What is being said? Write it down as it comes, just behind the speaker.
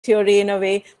theory in a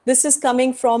way. This is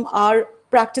coming from our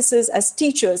practices as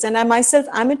teachers, and I myself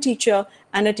am a teacher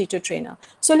and a teacher trainer.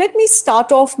 So let me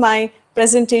start off my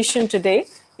presentation today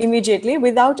immediately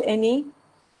without any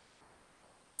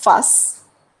fuss.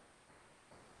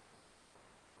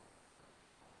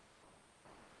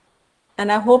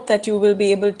 And I hope that you will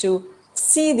be able to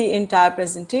see the entire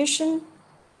presentation.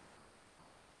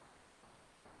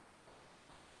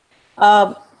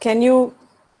 Can you?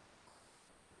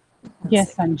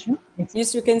 Yes, Anju.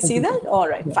 Yes, you can see that? All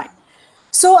right, yes. Fine.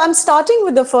 So I'm starting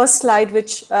with the first slide,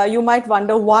 which you might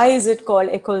wonder, why is it called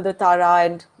École de Tara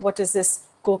and what is this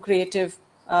co-creative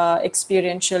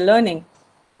experiential learning?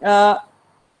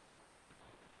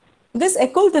 This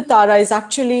École de Tara is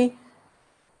actually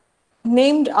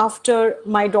named after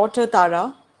my daughter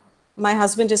Tara. My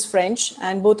husband is French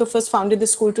and both of us founded the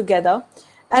school together.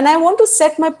 And I want to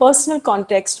set my personal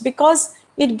context because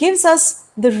it gives us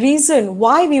the reason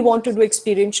why we want to do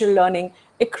experiential learning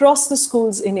across the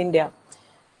schools in India.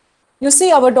 You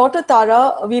see, our daughter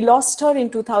Tara, we lost her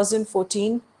in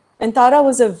 2014, and Tara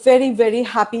was a very, very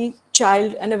happy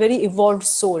child and a very evolved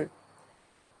soul.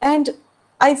 And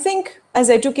I think as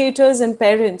educators and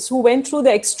parents who went through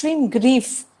the extreme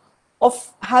grief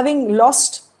of having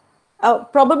lost,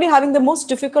 probably having the most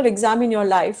difficult exam in your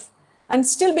life and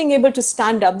still being able to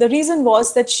stand up, the reason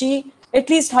was that she at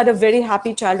least had a very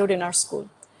happy childhood in our school.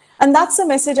 And that's the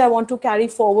message I want to carry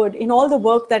forward in all the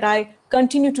work that I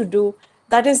continue to do.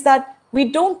 That is that we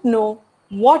don't know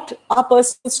what our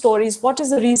personal stories, what is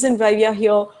the reason why we are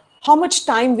here, how much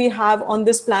time we have on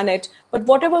this planet, but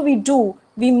whatever we do,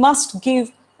 we must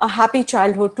give a happy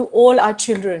childhood to all our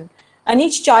children. And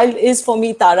each child is for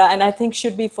me Tara, and I think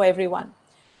should be for everyone.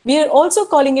 We are also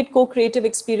calling it co-creative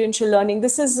experiential learning.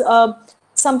 This is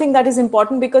something that is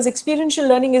important because experiential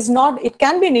learning is not, it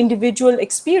can be an individual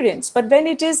experience, but when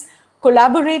it is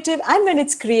collaborative and when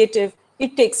it's creative,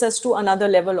 it takes us to another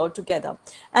level altogether.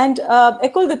 And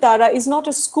École de Tara is not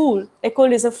a school.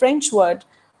 École is a French word,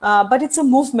 but it's a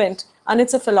movement and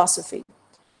it's a philosophy.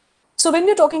 So when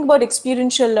you're talking about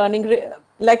experiential learning,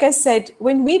 like I said,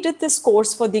 when we did this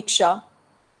course for Diksha,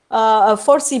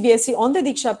 for CBSE on the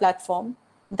Diksha platform,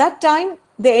 that time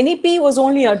the NEP was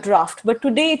only a draft, but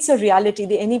today it's a reality,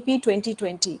 the NEP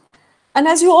 2020. And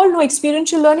as you all know,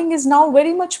 experiential learning is now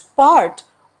very much part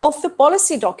of the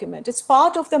policy document. It's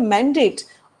part of the mandate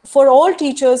for all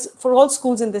teachers, for all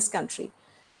schools in this country.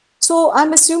 So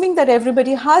I'm assuming that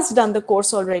everybody has done the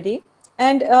course already.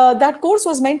 And that course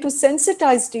was meant to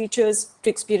sensitize teachers to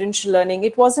experiential learning.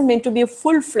 It wasn't meant to be a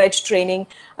full-fledged training.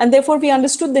 And therefore, we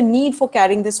understood the need for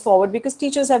carrying this forward because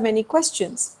teachers have many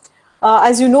questions.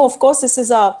 As you know, of course, this is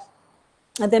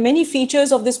there are many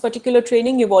features of this particular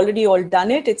training. You've already all done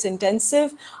it. It's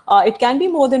intensive. It can be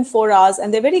more than 4 hours.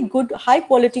 And they're very good,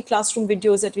 high-quality classroom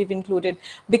videos that we've included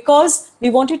because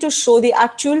we wanted to show the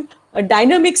actual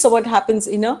dynamics of what happens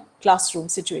in a classroom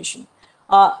situation.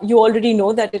 You already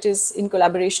know that it is in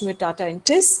collaboration with Tata and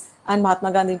TIS and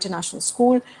Mahatma Gandhi International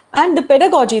School. And the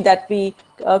pedagogy that we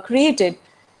created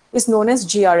is known as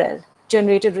GRL,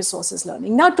 Generated Resources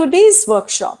Learning. Now, today's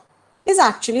workshop is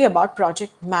actually about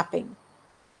project mapping.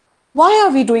 Why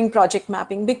are we doing project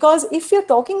mapping? Because if you're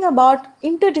talking about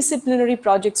interdisciplinary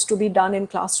projects to be done in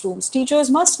classrooms, teachers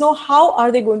must know how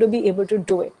are they going to be able to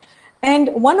do it. And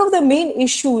one of the main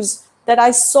issues that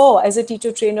I saw as a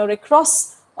teacher trainer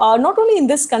across not only in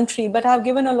this country, but I've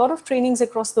given a lot of trainings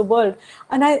across the world.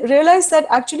 And I realized that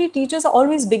actually teachers are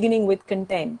always beginning with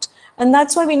content. And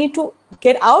that's why we need to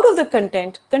get out of the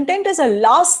content. Content is a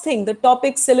last thing. The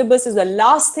topic syllabus is the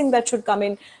last thing that should come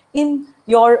in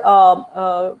your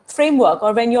framework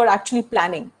or when you're actually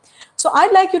planning. So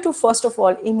I'd like you to, first of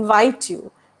all, invite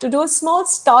you to do a small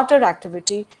starter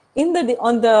activity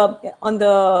on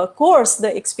the course,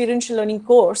 the experiential learning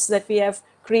course that we have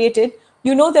created.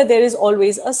 You know that there is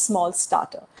always a small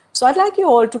starter. So I'd like you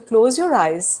all to close your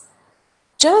eyes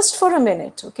just for a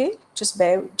minute, okay?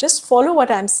 Just follow what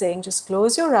I'm saying. Just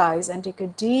close your eyes and take a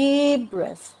deep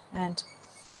breath. And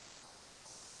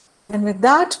with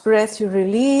that breath, you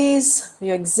release,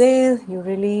 you exhale, you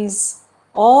release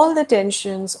all the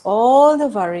tensions, all the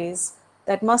worries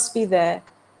that must be there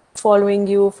following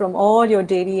you from all your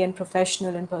daily and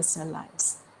professional and personal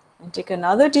lives. And take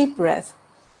another deep breath.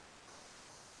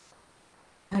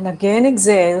 And again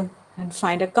exhale and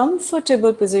find a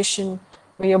comfortable position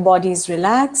where your body is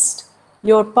relaxed,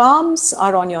 your palms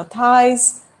are on your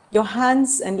thighs, your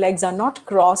hands and legs are not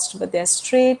crossed, but they're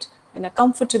straight in a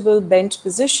comfortable bent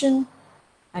position.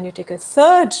 And you take a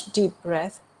third deep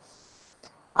breath,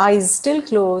 eyes still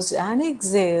closed, and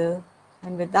exhale.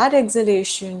 And with that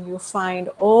exhalation, you find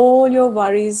all your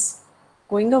worries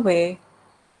going away.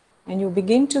 and you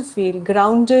begin to feel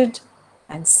grounded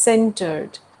and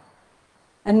centered.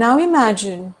 And now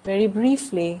imagine very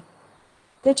briefly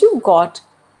that you've got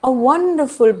a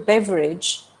wonderful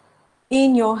beverage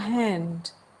in your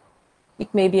hand.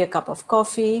 It may be a cup of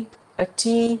coffee, a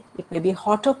tea, it may be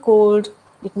hot or cold,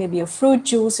 it may be a fruit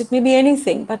juice, it may be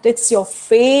anything, but it's your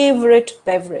favorite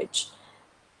beverage.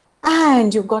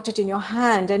 And you've got it in your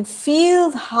hand, and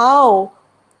feel how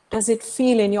does it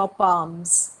feel in your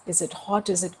palms? Is it hot?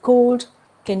 Is it cold?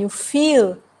 Can you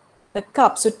feel the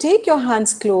cup? So take your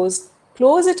hands closed,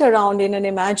 close it around in an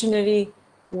imaginary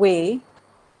way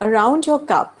around your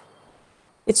cup.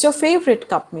 It's your favorite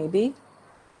cup maybe.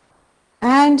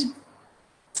 And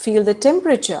feel the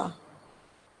temperature.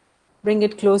 Bring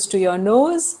it close to your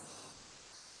nose.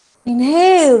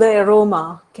 Inhale the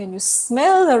aroma. Can you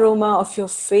smell the aroma of your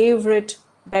favorite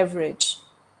beverage?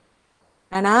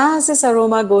 And as this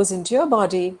aroma goes into your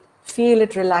body, feel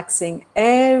it relaxing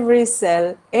every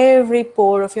cell, every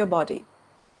pore of your body.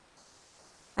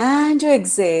 And you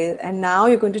exhale, and now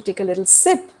you're going to take a little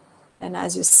sip. And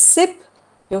as you sip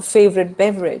your favorite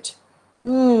beverage,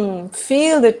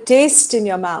 feel the taste in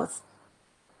your mouth.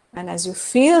 And as you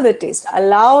feel the taste,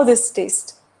 allow this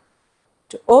taste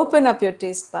to open up your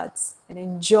taste buds and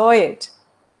enjoy it.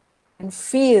 And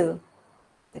feel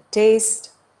the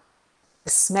taste, the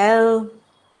smell,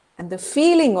 and the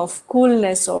feeling of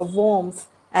coolness or warmth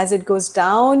as it goes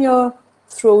down your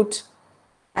throat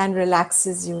and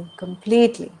relaxes you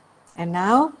completely. And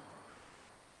now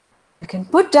you can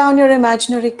put down your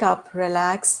imaginary cup,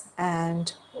 relax,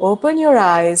 and open your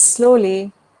eyes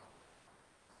slowly.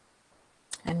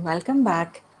 And welcome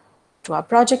back to our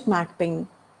project mapping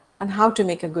on how to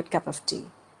make a good cup of tea.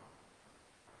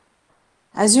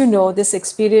 As you know, this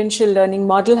experiential learning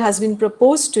model has been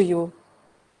proposed to you.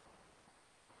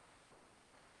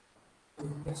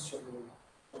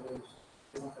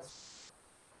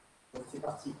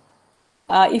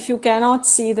 If you cannot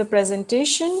see the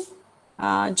presentation,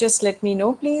 just let me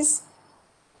know, please.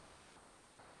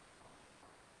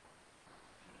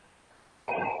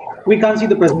 We can't see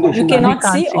the presentation. You cannot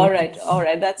see? All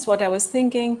right, that's what I was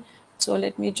thinking. So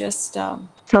let me just...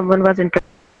 Someone was interested.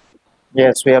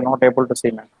 Yes, we are not able to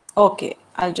see, ma'am. Okay,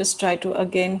 I'll just try to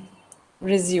again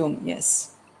resume,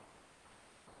 yes.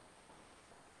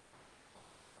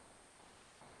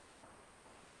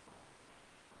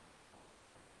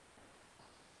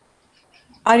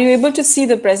 Are you able to see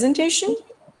the presentation?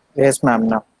 Yes, ma'am.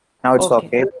 Now it's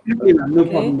okay. No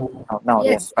problem. Now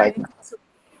yes, right now.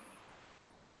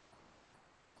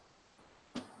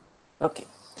 Okay.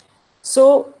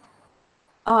 So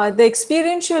the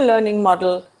experiential learning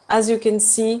model, as you can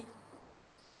see,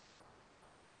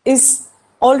 is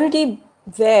already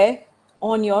there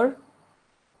on your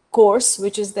course,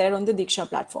 which is there on the Diksha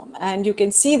platform. And you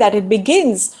can see that it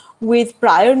begins with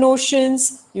prior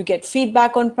notions. You get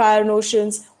feedback on prior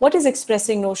notions. What is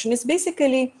expressing notion? It's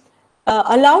basically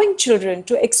allowing children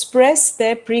to express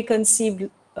their preconceived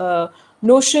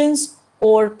notions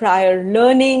or prior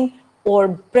learning or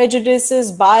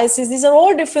prejudices, biases. These are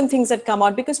all different things that come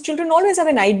out because children always have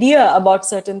an idea about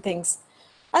certain things.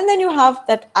 And then you have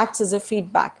that acts as a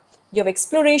feedback. You have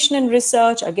exploration and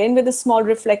research, again with a small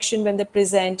reflection when they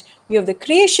present. You have the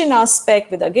creation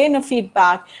aspect with again a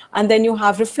feedback. And then you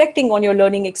have reflecting on your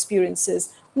learning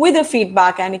experiences with a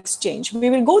feedback and exchange.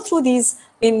 We will go through these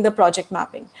in the project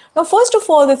mapping. Now, first of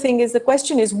all, the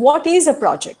question is, what is a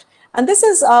project? And this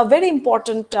is a very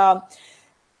important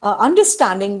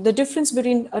understanding the difference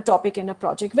between a topic and a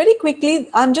project. Very quickly,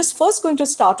 I'm just first going to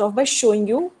start off by showing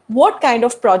you what kind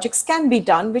of projects can be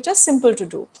done, which are simple to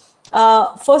do.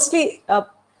 Firstly,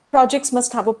 projects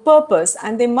must have a purpose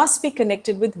and they must be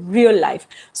connected with real life.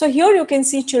 So here you can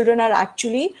see children are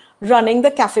actually running the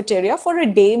cafeteria for a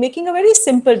day, making a very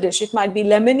simple dish. It might be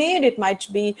lemonade, it might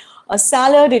be a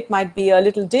salad, it might be a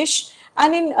little dish.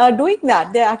 And in doing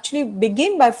that, they actually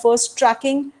begin by first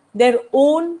tracking their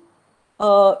own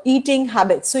eating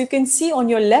habits. So you can see on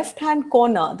your left-hand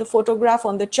corner, the photograph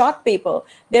on the chart paper,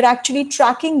 they're actually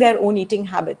tracking their own eating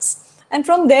habits. And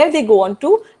from there, they go on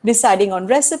to deciding on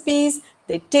recipes,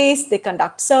 they taste, they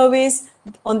conduct surveys.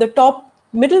 On the top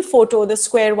middle photo, the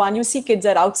square one, you see kids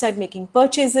are outside making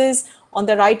purchases. On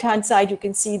the right-hand side, you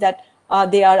can see that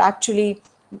we are actually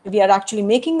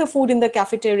making the food in the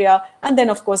cafeteria, and then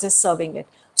of course is serving it.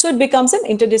 So it becomes an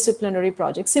interdisciplinary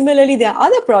project. Similarly, there are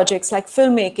other projects like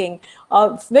filmmaking,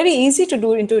 very easy to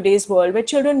do in today's world, where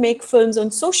children make films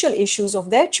on social issues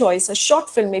of their choice, a short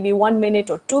film, maybe 1 minute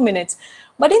or 2 minutes.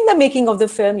 But in the making of the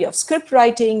film, you have script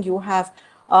writing, you have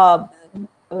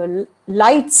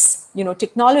lights,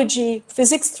 technology,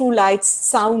 physics through lights,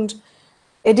 sound,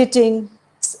 editing,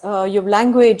 you have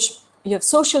language, you have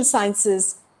social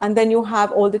sciences, and then you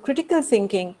have all the critical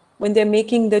thinking when they're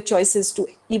making the choices to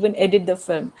even edit the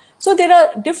film. So there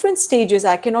are different stages.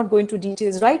 I cannot go into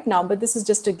details right now, but this is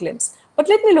just a glimpse. But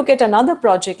let me look at another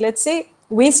project. Let's say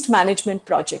waste management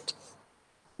project.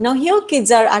 Now here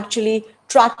kids are actually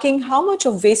tracking how much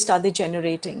of waste are they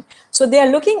generating. So they are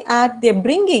looking at, they're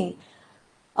bringing,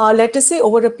 let us say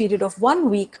over a period of 1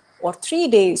 week or 3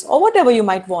 days or whatever you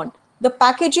might want, the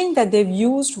packaging that they've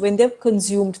used when they've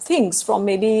consumed things, from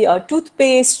maybe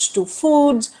toothpaste to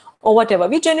foods or whatever.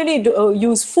 We generally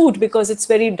use food because it's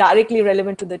very directly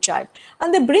relevant to the child.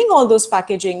 And they bring all those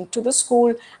packaging to the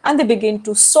school and they begin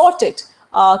to sort it,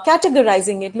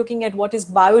 categorizing it, looking at what is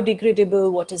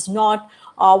biodegradable, what is not,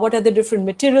 what are the different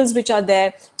materials which are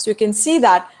there. So you can see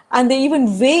that. And they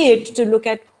even weigh it to look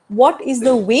at what is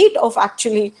the weight of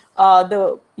actually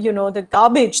the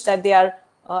garbage that they are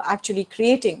actually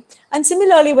creating. And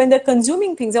similarly, when they're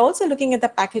consuming things, they're also looking at the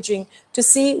packaging to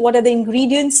see what are the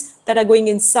ingredients that are going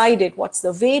inside it, what's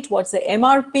the weight, what's the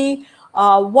MRP,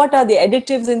 what are the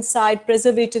additives inside,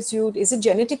 preservatives used, is it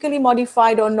genetically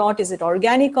modified or not, is it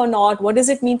organic or not, what does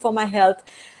it mean for my health.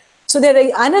 So they're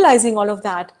analyzing all of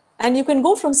that. And you can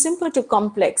go from simple to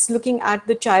complex, looking at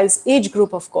the child's age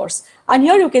group, of course. And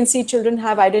here you can see children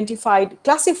have identified,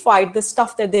 classified the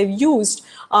stuff that they've used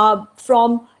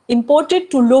from imported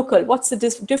to local. What's the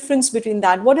difference between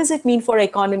that? What does it mean for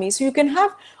economy? So you can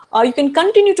have, you can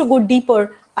continue to go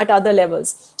deeper at other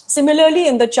levels. Similarly,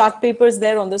 in the chart papers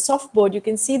there on the softboard, you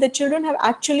can see the children have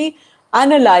actually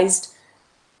analyzed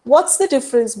what's the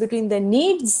difference between their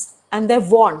needs and their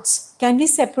wants. Can we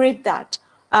separate that?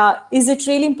 Is it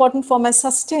really important for my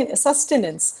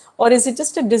sustenance, or is it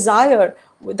just a desire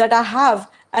that I have?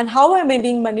 And how am I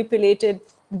being manipulated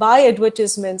by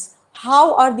advertisements?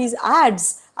 How are these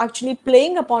ads actually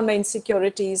playing upon my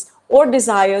insecurities or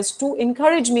desires to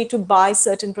encourage me to buy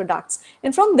certain products?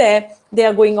 And from there, they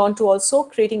are going on to also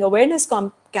creating awareness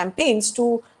campaigns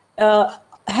to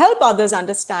help others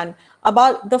understand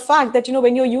about the fact that,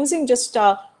 when you're using just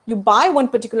you buy one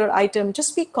particular item,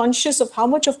 just be conscious of how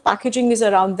much of packaging is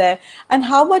around there and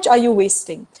how much are you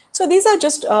wasting. So these are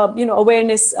just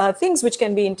awareness things which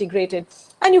can be integrated,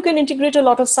 and you can integrate a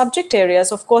lot of subject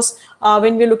areas. Of course,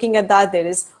 when we're looking at that, there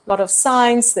is a lot of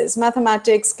science, there's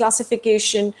mathematics,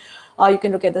 classification. You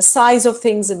can look at the size of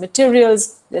things, the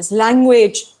materials, there's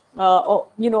language.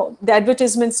 The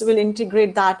advertisements will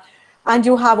integrate that. And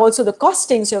you have also the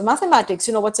costings, you have mathematics,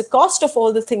 what's the cost of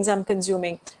all the things I'm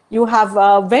consuming. You have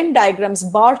Venn diagrams,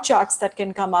 bar charts that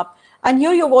can come up. And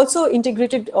here you've also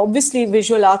integrated, obviously,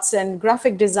 visual arts and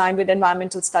graphic design with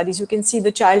environmental studies. You can see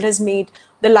the child has made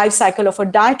the life cycle of a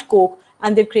Diet Coke,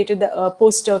 and they've created the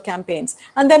poster campaigns.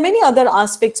 And there are many other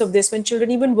aspects of this when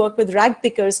children even work with rag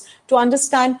pickers to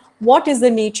understand what is the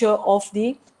nature of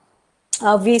the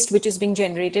waste which is being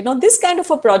generated. Now, this kind of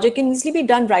a project can easily be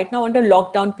done right now under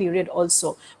lockdown period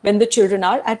also, when the children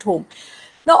are at home.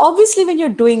 Now, obviously, when you're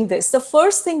doing this, the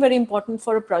first thing very important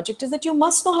for a project is that you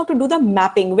must know how to do the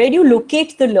mapping. Where do you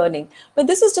locate the learning? But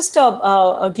this is just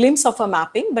a glimpse of a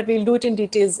mapping, but we'll do it in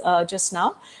details just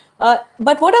now. But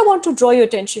what I want to draw your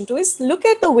attention to is look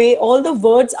at the way all the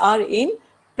words are in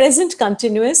present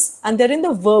continuous and they're in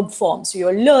the verb form. So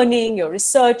you're learning, you're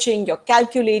researching, you're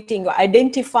calculating, you're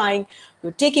identifying,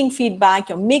 you're taking feedback,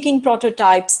 you're making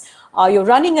prototypes, you're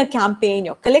running a campaign,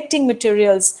 you're collecting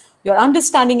materials, you're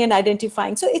understanding and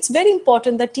identifying. So it's very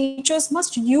important that teachers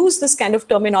must use this kind of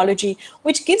terminology,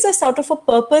 which gives us sort of a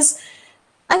purpose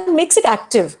and makes it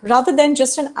active rather than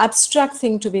just an abstract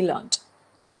thing to be learned.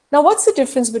 Now, what's the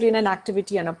difference between an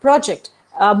activity and a project?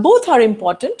 Both are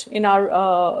important in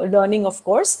our learning, of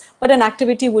course, but an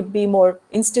activity would be more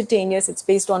instantaneous. It's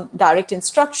based on direct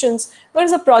instructions,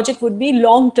 whereas a project would be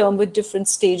long-term with different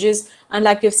stages. And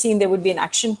like you've seen, there would be an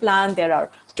action plan. There are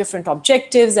different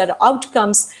objectives, there are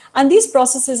outcomes, and these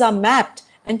processes are mapped,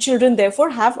 and children therefore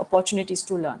have opportunities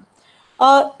to learn.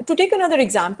 To take another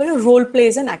example, a role play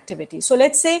is an activity. So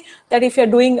let's say that if you're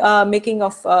doing making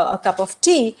of a cup of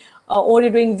tea, or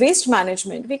you're doing waste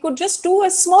management, we could just do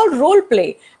a small role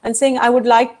play and saying, I would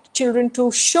like children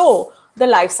to show the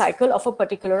life cycle of a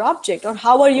particular object, or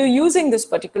how are you using this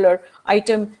particular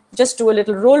item, just do a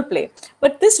little role play.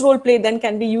 But this role play then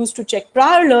can be used to check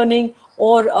prior learning,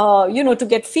 or to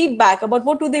get feedback about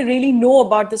what do they really know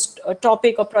about this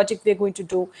topic or project they're going to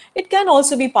do. It can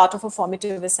also be part of a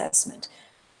formative assessment.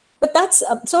 But that's,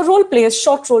 so role play is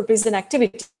short role play is an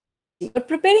activity. But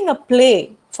preparing a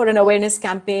play for an awareness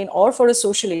campaign or for a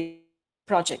social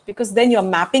project, because then you're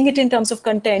mapping it in terms of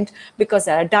content, because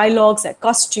there are dialogues, there are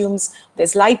costumes,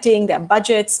 there's lighting, there are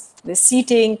budgets, there's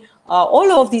seating,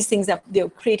 all of these things that they're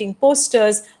creating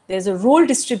posters. There's a role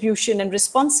distribution and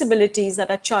responsibilities that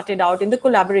are charted out in the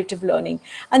collaborative learning.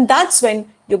 And that's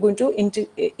when you're going to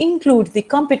include the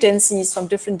competencies from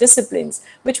different disciplines,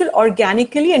 which will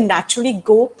organically and naturally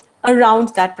go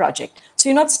around that project. So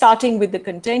you're not starting with the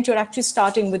content, you're actually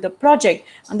starting with the project,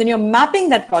 and then you're mapping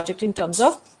that project in terms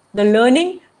of the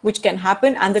learning which can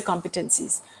happen and the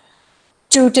competencies.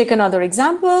 To take another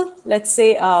example, let's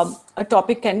say a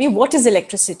topic can be, what is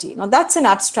electricity? Now that's an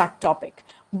abstract topic,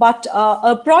 but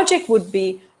a project would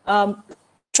be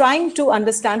trying to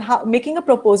understand how, making a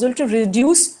proposal to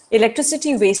reduce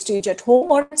electricity wastage at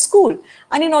home or at school.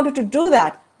 And in order to do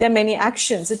that, there are many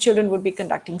actions. The children would be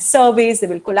conducting surveys, they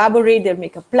will collaborate, they'll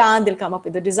make a plan, they'll come up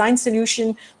with a design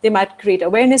solution, they might create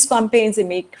awareness campaigns, they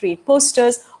may create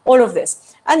posters, all of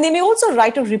this. And they may also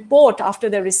write a report after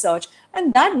their research,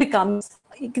 and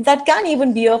that can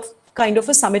even be a kind of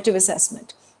a summative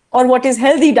assessment. Or what is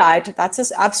healthy diet? That's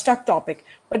an abstract topic.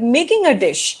 But making a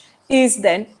dish is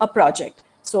then a project.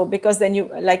 So because then you,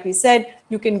 like we said,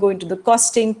 you can go into the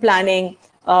costing, planning,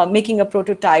 making a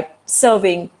prototype,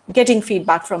 serving, getting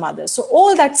feedback from others. So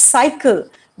all that cycle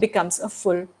becomes a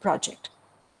full project.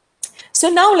 So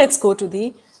now let's go to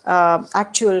the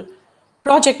actual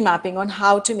project mapping on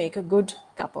how to make a good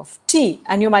cup of tea.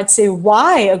 And you might say,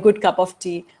 why a good cup of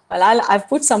tea? Well, I've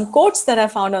put some quotes that I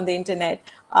found on the internet.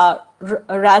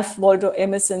 Ralph Waldo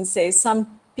Emerson says,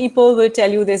 some people will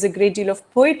tell you there's a great deal of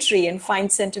poetry and fine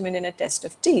sentiment in a taste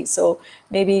of tea. So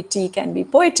maybe tea can be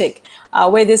poetic.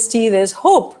 Where there's tea, there's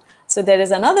hope. So there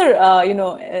is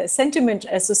another, sentiment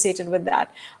associated with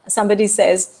that. Somebody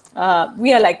says,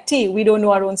 we are like tea. We don't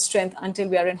know our own strength until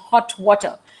we are in hot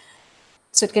water.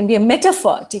 So it can be a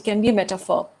metaphor. Tea can be a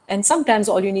metaphor. And sometimes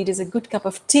all you need is a good cup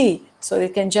of tea. So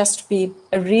it can just be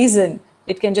a reason.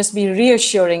 It can just be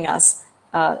reassuring us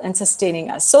and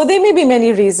sustaining us. So there may be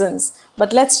many reasons,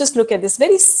 but let's just look at this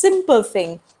very simple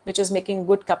thing, which is making a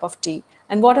good cup of tea.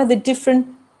 And what are the different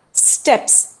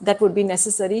steps that would be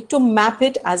necessary to map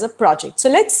it as a project? So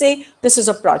let's say this is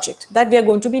a project that we are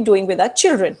going to be doing with our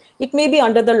children. It may be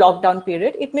under the lockdown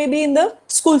period. It may be in the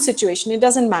school situation. It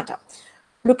doesn't matter.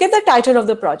 Look at the title of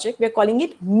the project. We're calling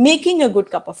it Making a Good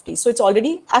Cup of Tea. So it's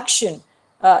already action.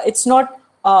 It's not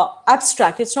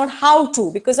abstract. It's not how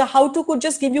to, because a how to could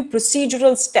just give you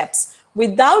procedural steps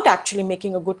without actually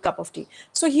making a good cup of tea.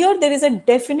 So here there is a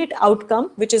definite outcome,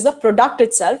 which is the product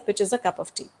itself, which is a cup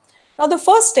of tea. Now, the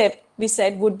first step we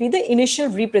said would be the initial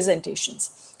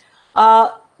representations.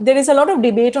 There is a lot of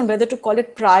debate on whether to call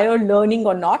it prior learning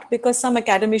or not, because some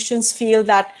academicians feel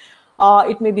that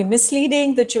it may be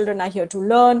misleading. The children are here to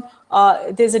learn.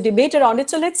 There's a debate around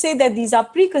it. So let's say that these are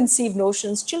preconceived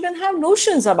notions. Children have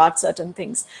notions about certain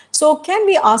things. So can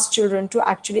we ask children to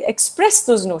actually express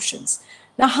those notions?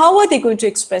 Now, how are they going to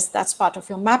express? That's part of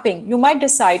your mapping. You might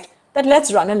decide that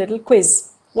let's run a little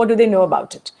quiz. What do they know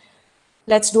about it?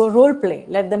 Let's do a role play.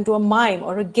 Let them do a mime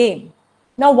or a game.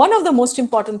 Now, one of the most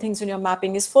important things in your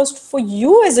mapping is first for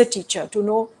you as a teacher to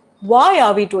know, why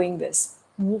are we doing this?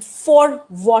 For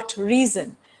what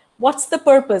reason? What's the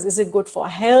purpose? Is it good for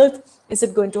health? Is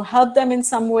it going to help them in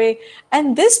some way?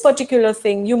 And this particular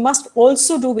thing you must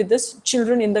also do with the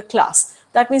children in the class.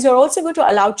 That means you're also going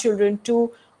to allow children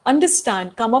to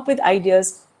understand, come up with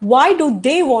ideas. Why do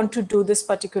they want to do this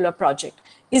particular project?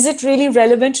 Is it really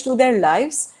relevant to their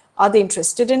lives? Are they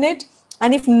interested in it?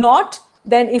 And if not,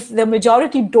 then if the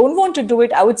majority don't want to do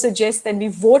it, I would suggest then we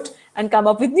vote and come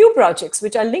up with new projects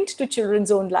which are linked to children's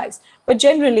own lives. But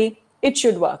generally, it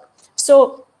should work.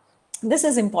 So this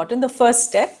is important. The first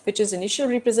step, which is initial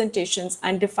representations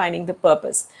and defining the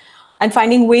purpose and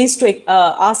finding ways to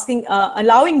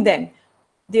allowing them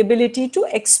the ability to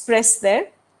express their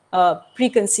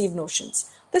preconceived notions.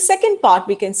 The second part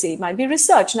we can say might be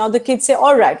research. Now the kids say,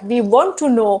 all right, we want to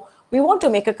know, we want to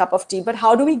make a cup of tea, but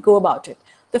how do we go about it?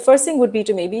 The first thing would be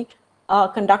to maybe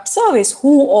conduct surveys.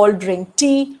 Who all drink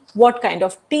tea? What kind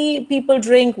of tea people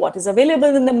drink? What is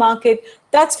available in the market?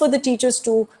 That's for the teachers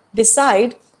to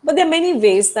decide. But there are many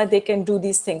ways that they can do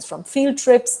these things, from field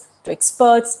trips to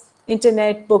experts,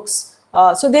 internet, books.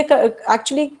 So they're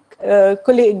actually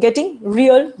getting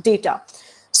real data.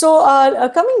 So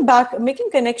coming back, making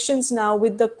connections now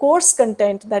with the course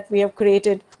content that we have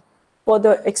created for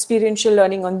the experiential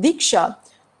learning on Diksha.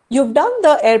 You've done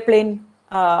the airplane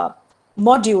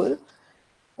module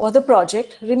or the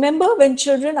project. Remember, when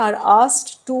children are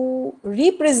asked to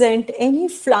represent any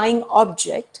flying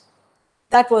object,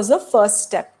 that was the first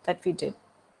step that we did.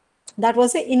 That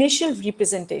was the initial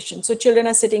representation. So children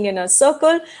are sitting in a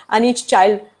circle and each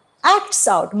child acts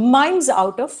out, mimes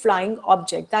out a flying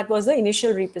object. That was the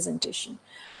initial representation.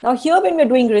 Now here when we're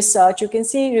doing research, you can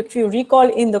see, if you recall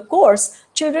in the course,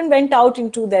 children went out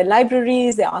into their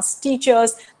libraries, they asked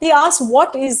teachers, they asked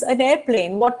what is an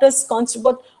airplane, what does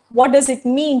it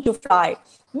mean to fly?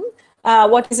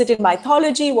 What is it in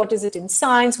mythology, what is it in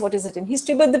science, what is it in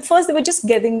history? But first they were just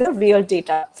getting the real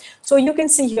data. So you can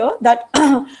see here that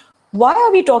why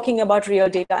are we talking about real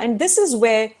data? And this is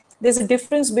where there's a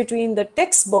difference between the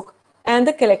textbook and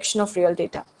the collection of real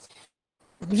data.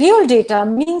 Real data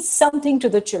means something to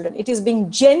the children. It is being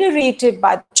generated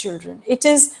by the children. It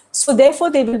is, so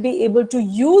therefore they will be able to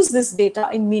use this data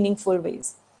in meaningful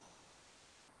ways.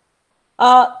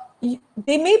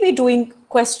 They may be doing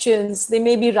questions, they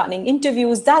may be running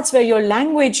interviews. That's where your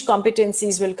language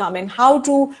competencies will come in. How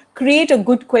to create a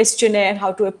good questionnaire,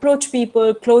 how to approach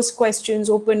people, closed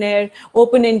questions,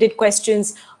 open-ended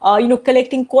questions,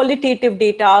 collecting qualitative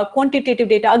data, quantitative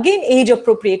data, again,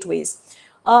 age-appropriate ways.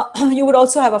 You would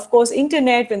also have, of course,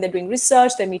 internet when they're doing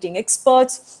research, they're meeting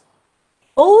experts.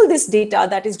 All this data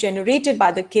that is generated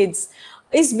by the kids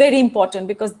is very important,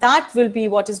 because that will be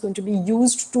what is going to be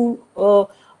used to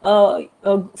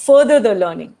further the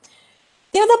learning.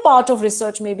 The other part of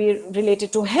research may be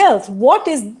related to health. What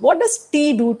does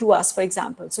tea do to us, for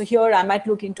example? So here I might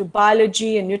look into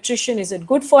biology and nutrition. Is it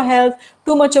good for health?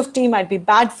 Too much of tea might be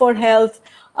bad for health.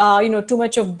 Too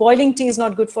much of boiling tea is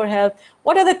not good for health.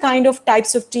 What are the kind of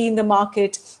types of tea in the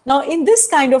market? Now, in this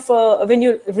kind of, when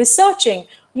you're researching,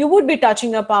 you would be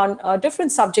touching upon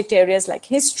different subject areas like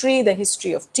history, the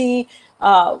history of tea,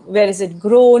 where is it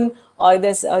grown, or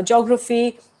there's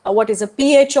geography, what is a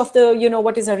pH of the,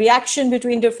 what is a reaction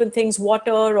between different things,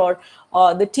 water or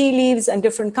the tea leaves, and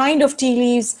different kind of tea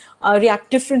leaves react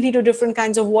differently to different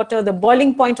kinds of water. The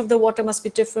boiling point of the water must be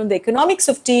different. The economics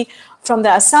of tea, from the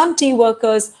Assam tea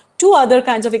workers to other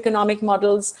kinds of economic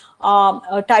models,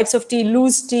 types of tea,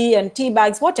 loose tea and tea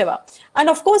bags, whatever. And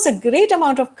of course, a great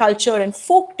amount of culture and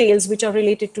folk tales which are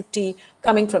related to tea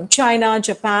coming from China,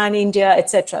 Japan, India,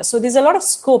 etc. So there's a lot of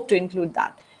scope to include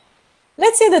that.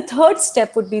 Let's say the third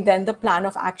step would be then the plan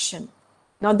of action.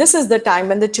 Now, this is the time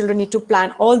when the children need to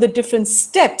plan all the different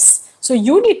steps. So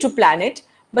you need to plan it,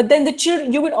 but then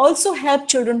you will also help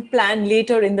children plan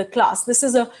later in the class.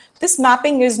 This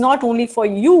mapping is not only for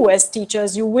you as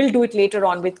teachers, you will do it later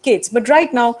on with kids. But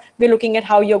right now, we're looking at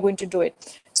how you're going to do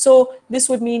it. So this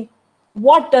would mean,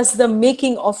 what does the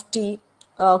making of tea,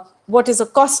 what is a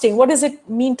costing? What does it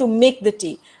mean to make the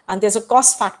tea? And there's a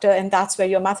cost factor, and that's where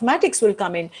your mathematics will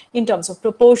come in terms of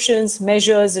proportions,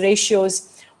 measures,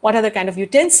 ratios. What are the kind of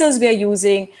utensils we are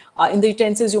using? In the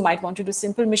utensils, you might want to do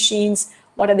simple machines.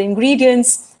 What are the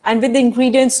ingredients? And with the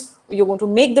ingredients, you're going to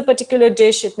make the particular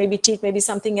dish. It may be tea, it may be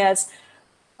something else.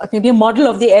 It may be a model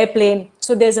of the airplane.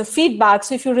 So there's a feedback.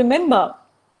 So if you remember,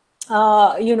 in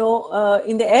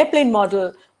the airplane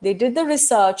model, they did the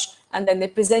research, and then they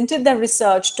presented the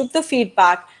research, took the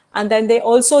feedback, and then they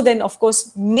also of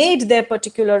course, made their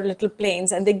particular little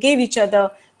planes, and they gave each other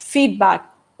feedback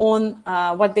on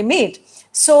what they made.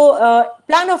 So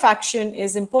plan of action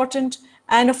is important.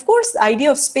 And of course, the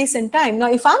idea of space and time.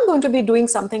 Now, if I'm going to be doing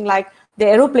something like the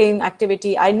aeroplane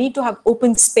activity, I need to have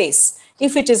open space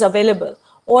if it is available.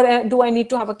 Or do I need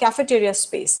to have a cafeteria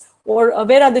space? Or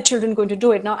where are the children going to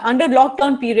do it? Now, under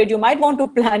lockdown period, you might want to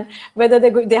plan whether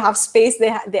they have space, they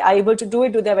are able to do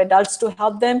it, do they have adults to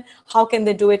help them, how can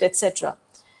they do it, etc.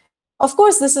 Of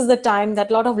course, this is the time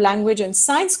that a lot of language and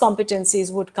science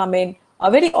competencies would come in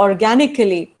very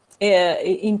organically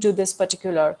into this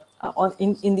particular,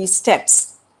 in these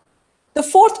steps. The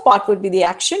fourth part would be the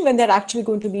action, when they're actually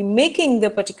going to be making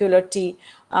the particular tea,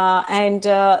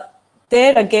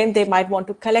 there again, they might want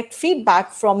to collect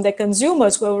feedback from their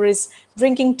consumers, whoever is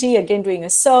drinking tea, again, doing a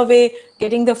survey,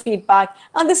 getting the feedback.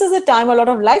 And this is the time a lot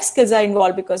of life skills are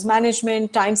involved, because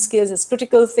management, time skills, there's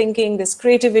critical thinking, there's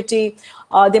creativity.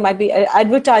 They might be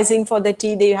advertising for the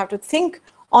tea. They have to think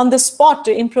on the spot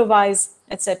to improvise,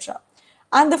 etc.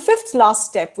 And the fifth last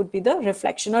step would be the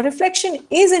reflection. Now, reflection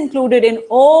is included in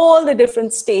all the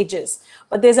different stages,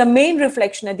 but there's a main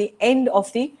reflection at the end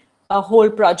of the whole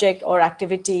project or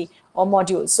activity or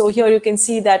module. So here you can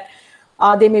see that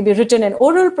they may be written and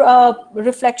oral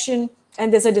reflection,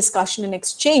 and there's a discussion and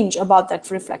exchange about that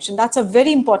reflection. That's a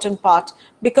very important part,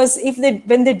 because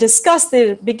when they discuss,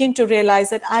 they begin to realize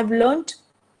that I've learned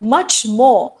much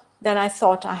more than I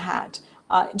thought I had.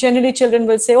 Generally, children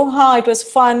will say, oh, it was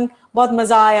fun, bahut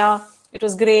maza aaya, it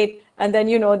was great. And then,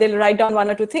 they'll write down one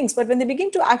or two things. But when they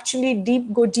begin to actually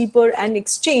go deeper and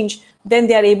exchange, then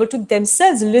they are able to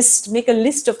themselves make a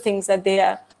list of things that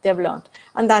they've learned.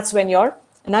 And that's when your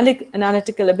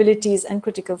analytical abilities and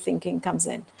critical thinking comes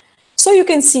in. So you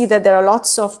can see that there are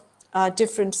lots of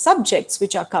different subjects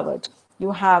which are covered.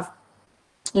 You have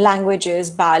languages,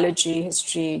 biology,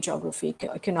 history, geography,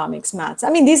 economics, maths. I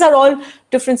mean, these are all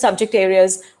different subject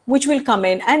areas which will come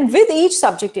in, and with each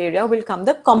subject area will come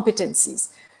the competencies.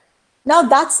 Now,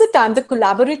 that's the time the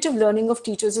collaborative learning of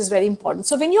teachers is very important.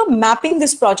 So when you're mapping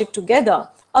this project together,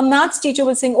 a maths teacher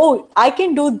will say, oh, I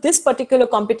can do this particular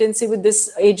competency with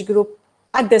this age group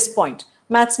at this point.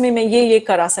 Maths में मैं ये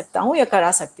करा सकता हूँ या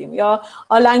करा सकती हूँ. या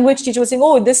a language teacher will say,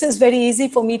 oh, this is very easy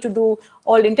for me to do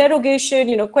all interrogation,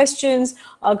 you know, questions,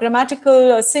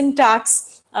 grammatical,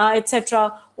 syntax,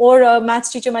 etc. Or a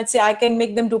maths teacher might say, I can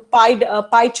make them do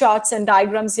pie charts and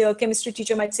diagrams here. Chemistry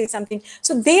teacher might say something.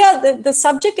 So they are the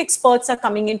subject experts are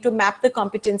coming in to map the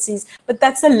competencies, but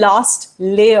that's the last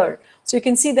layer. So you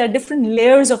can see there are different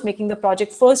layers of making the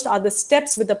project. First are the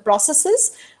steps with the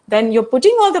processes. Then you're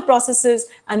putting all the processes,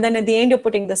 and then at the end you're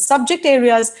putting the subject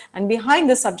areas, and behind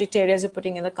the subject areas you're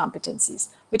putting in the competencies,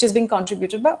 which is being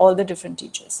contributed by all the different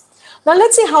teachers. Now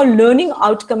let's see how learning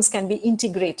outcomes can be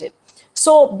integrated.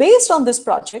 So based on this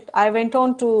project, I went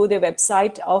on to the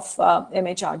website of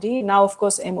MHRD, now of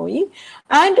course MOE,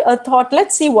 and thought,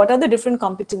 let's see what are the different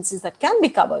competencies that can be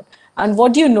covered. And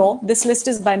what do you know? This list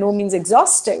is by no means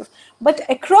exhaustive, but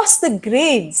across the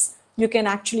grades, you can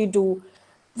actually do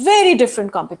very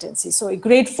different competencies. So a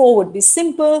grade 4 would be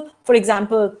simple. For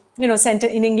example, you know, center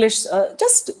in English,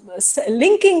 just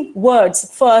linking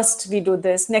words. First we do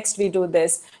this, next we do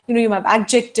this. You know, you have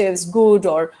adjectives, good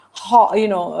or hot, you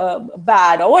know,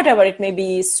 bad, or whatever it may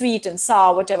be, sweet and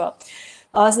sour, whatever.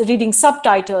 Reading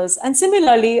subtitles. And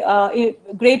similarly, in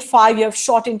grade 5, you have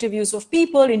short interviews of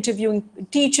people, interviewing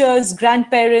teachers,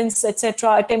 grandparents,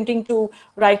 etc., attempting to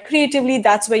write creatively.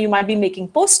 That's where you might be making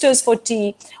posters for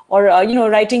tea, or you know,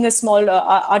 writing a small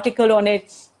article on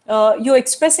it. You're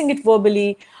expressing it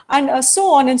verbally, and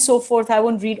so on and so forth. I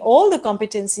won't read all the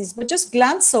competencies, but just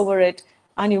glance over it,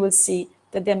 and you will see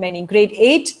that there are many. Grade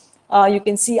 8, you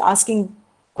can see asking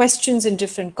questions in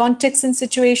different contexts and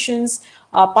situations,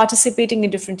 participating in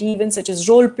different events such as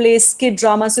role play, skit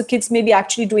drama. So kids may be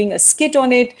actually doing a skit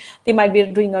on it. They might be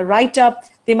doing a write-up.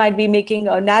 They might be making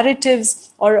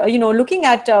narratives, or you know, looking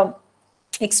at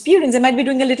experience. They might be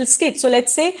doing a little skit. So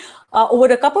let's say over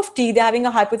a cup of tea, they're having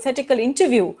a hypothetical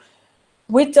interview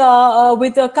with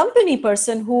a company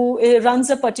person who runs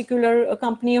a particular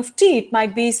company of tea. It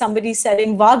might be somebody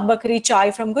selling Wagh Bakri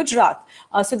chai from Gujarat.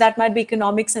 So that might be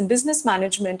economics and business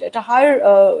management at a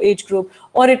higher age group.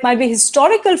 Or it might be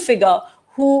historical figure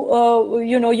who,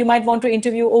 you know, you might want to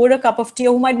interview over a cup of tea,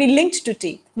 or who might be linked to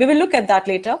tea. We will look at that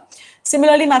later.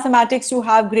 Similarly, mathematics, you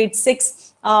have grade 6.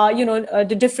 You know,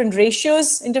 the different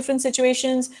ratios in different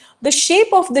situations. The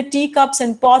shape of the teacups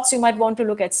and pots, you might want to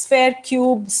look at sphere,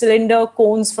 cube, cylinder,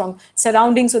 cones from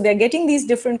surroundings. So they're getting these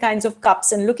different kinds of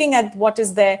cups and looking at what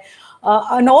is there.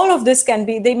 And all of this can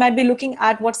be, they might be looking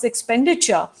at what's the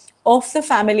expenditure of the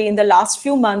family in the last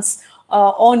few months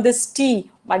on this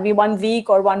tea, might be 1 week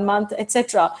or 1 month,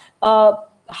 etc.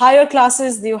 Higher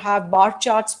classes, you have bar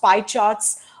charts, pie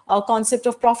charts, concept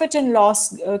of profit and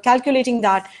loss, calculating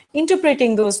that,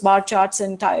 interpreting those bar charts,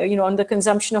 and you know, on the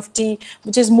consumption of tea,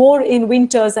 which is more in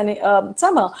winters than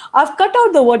summer. I've cut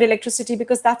out the word electricity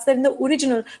because that's there in the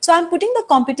original. So I'm putting the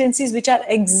competencies which are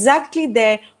exactly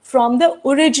there from the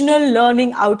original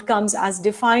learning outcomes as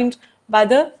defined by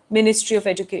the Ministry of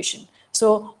Education.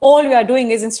 So all we are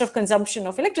doing is, instead of consumption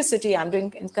of electricity, I'm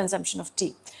doing consumption of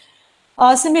tea.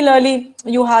 Similarly,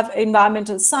 you have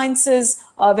environmental sciences,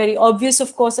 very obvious,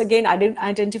 of course, again,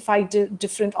 identify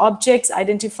different objects,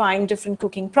 identifying different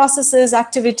cooking processes,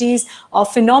 activities,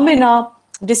 phenomena,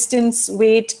 distance,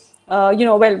 weight, you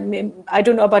know, well, I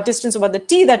don't know about distance, about the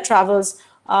tea that travels,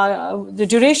 the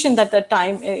duration that the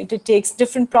time it takes,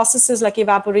 different processes like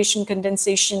evaporation,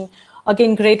 condensation.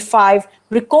 Again, grade 5,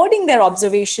 recording their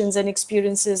observations and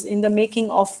experiences in the making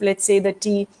of, let's say, the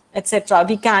tea, etc.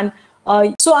 We can.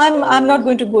 So I'm not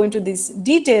going to go into these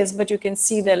details, but you can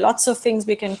see there are lots of things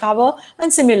we can cover.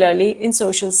 And similarly, in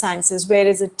social sciences, where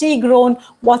is the tea grown?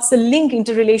 What's the link,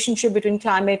 interrelationship between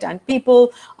climate and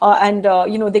people? And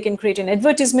you know, they can create an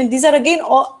advertisement. These are again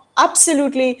all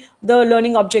absolutely the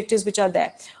learning objectives which are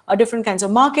there. Different kinds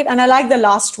of market. And I like the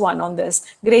last one on this,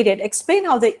 grade 8. Explain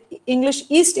how the English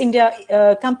East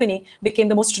India Company became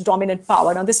the most dominant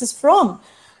power. Now this is from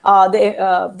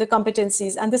the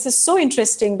competencies, and this is so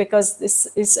interesting because this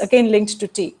is again linked to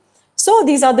tea. So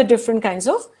these are the different kinds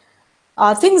of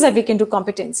things that we can do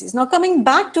competencies. Now coming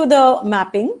back to the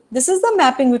mapping, this is the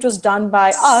mapping which was done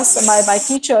by us, by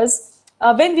teachers,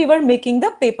 when we were making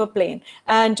the paper plane.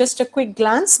 And just a quick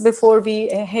glance before we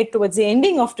head towards the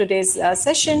ending of today's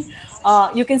session,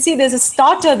 you can see there's a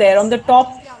starter there on the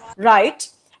top right,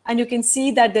 And you can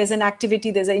see that there's an activity,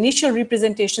 there's an initial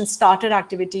representation, starter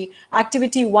activity,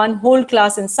 activity 1, whole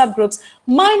class in subgroups,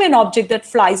 mime an object that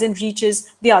flies and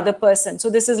reaches the other person. So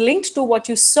this is linked to what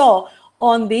you saw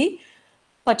on the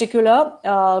particular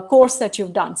course that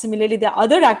you've done. Similarly, there are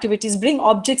other activities, bring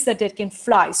objects that it can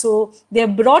fly. So they're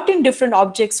brought in different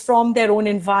objects from their own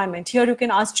environment. Here you can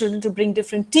ask children to bring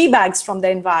different tea bags from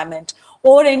their environment,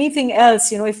 or anything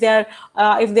else, if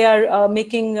they're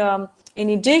making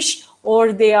any dish,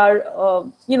 or they are,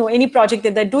 any project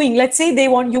that they're doing. Let's say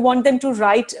you want them to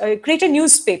create a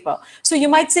newspaper. So you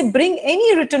might say, bring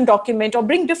any written document or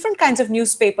bring different kinds of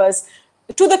newspapers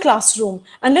to the classroom,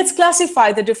 and let's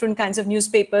classify the different kinds of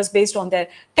newspapers based on their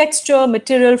texture,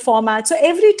 material, format. So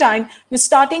every time you're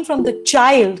starting from the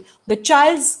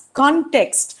child's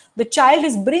context, the child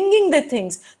is bringing the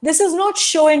things. This is not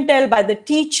show and tell by the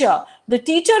teacher. The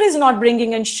teacher is not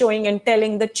bringing and showing and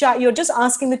telling the child. You're just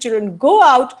asking the children, go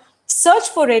out, search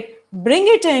for it, bring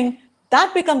it in.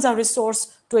 That becomes our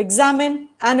resource to examine,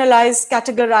 analyze,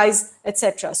 categorize,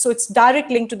 etc. So it's direct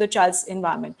link to the child's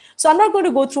environment. So I'm not going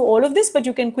to go through all of this, but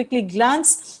you can quickly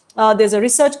glance. There's a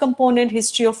research component,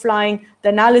 history of flying, the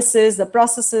analysis, the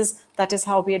processes. That is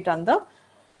how we had done the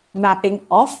mapping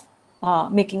of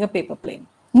making a paper plane.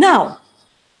 Now,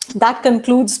 that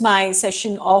concludes my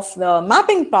session of the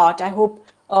mapping part. I hope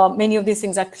many of these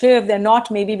things are clear. If they're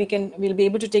not, maybe we'll be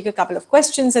able to take a couple of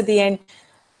questions at the end.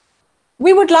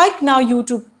 We would like now you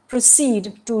to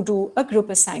proceed to do a group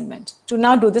assignment, to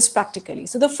now do this practically.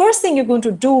 So the first thing you're going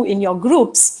to do in your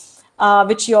groups,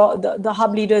 which the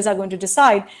hub leaders are going to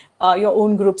decide, your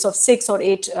own groups of 6 or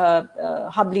 8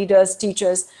 hub leaders,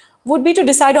 teachers, would be to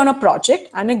decide on a project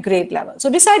and a grade level. So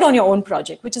decide on your own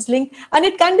project, which is linked, and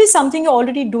it can be something you're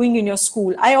already doing in your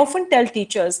school. I often tell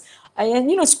teachers,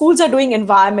 and schools are doing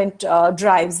environment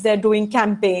drives, they're doing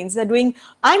campaigns, they're doing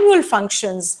annual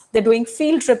functions, they're doing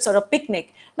field trips or a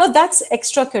picnic. Now that's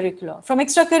extracurricular. From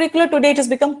extracurricular today, it has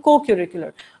become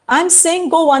co-curricular. I'm saying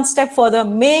go one step further,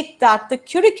 make that the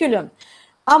curriculum.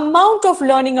 Amount of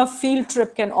learning a field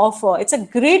trip can offer, it's a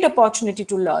great opportunity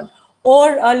to learn.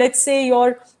 Or let's say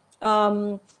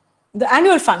the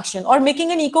annual function, or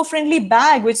making an eco-friendly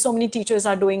bag, which so many teachers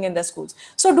are doing in their schools.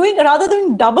 So rather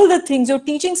than double the things, you're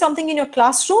teaching something in your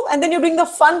classroom, and then you're doing the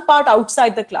fun part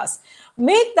outside the class.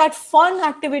 Make that fun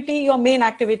activity your main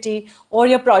activity or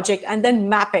your project, and then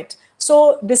map it.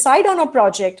 So decide on a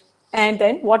project, and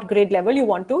then what grade level you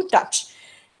want to touch.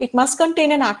 It must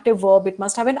contain an active verb. It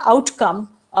must have an outcome.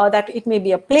 That it may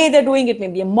be a play they're doing, it may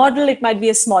be a model, it might be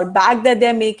a small bag that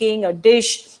they're making, a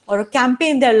dish, or a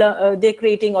campaign they're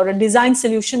creating, or a design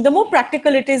solution. The more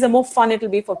practical it is, the more fun it will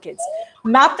be for kids.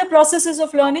 Map the processes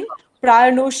of learning,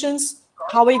 prior notions,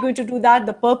 how are you going to do that,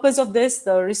 the purpose of this,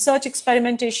 the research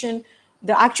experimentation,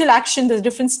 the actual action, the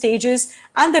different stages,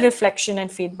 and the reflection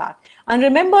and feedback. And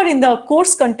remember, in the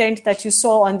course content that you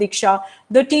saw on Diksha,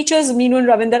 the teachers, Meenu and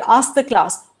Ravinder, asked the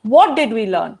class, what did we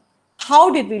learn?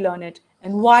 How did we learn it?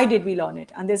 And why did we learn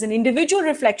it? And there's an individual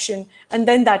reflection, and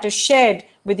then that is shared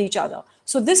with each other.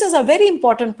 So this is a very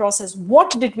important process.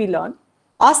 What did we learn?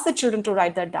 Ask the children to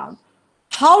write that down.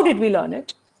 How did we learn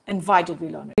it? And why did we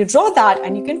learn it? You draw that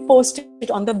and you can post it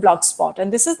on the Blogspot.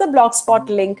 And this is the Blogspot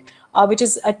link, which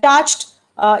is attached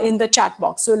in the chat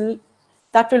box. So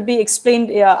that will be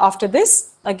explained after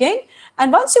this again.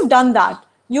 And once you've done that,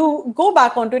 you go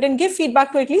back onto it and give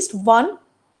feedback to at least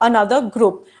another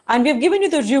group. And we've given you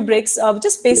the rubrics of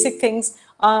just basic things.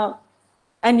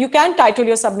 And you can title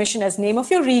your submission as name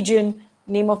of your region,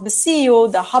 name of the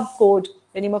CEO, the hub code,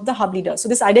 the name of the hub leader. So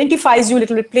this identifies you,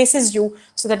 little bit places you,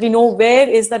 so that we know where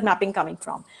is that mapping coming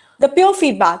from. The peer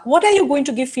feedback, what are you going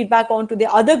to give feedback on to the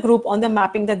other group on the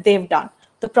mapping that they've done?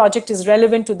 The project is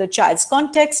relevant to the child's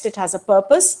context, it has a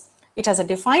purpose, it has a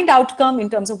defined outcome in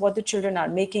terms of what the children are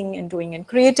making and doing and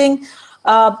creating.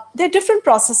 Their different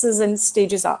processes and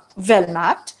stages are well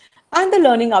mapped, and the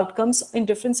learning outcomes in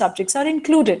different subjects are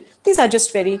included. These are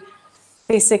just very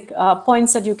basic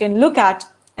points that you can look at,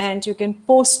 and you can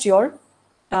post your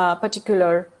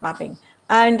particular mapping.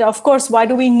 And of course, why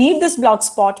do we need this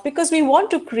Blogspot? Because we want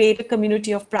to create a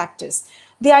community of practice.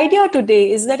 The idea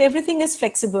today is that everything is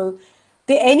flexible.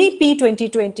 The NEP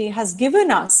 2020 has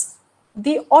given us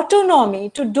the autonomy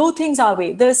to do things our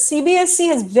way. The CBSE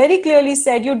has very clearly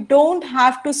said you don't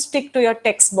have to stick to your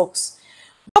textbooks.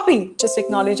 Copy, just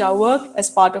acknowledge our work as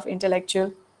part of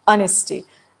intellectual honesty.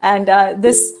 And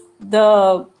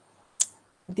the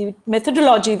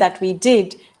methodology that we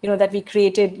did, that we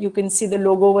created, you can see the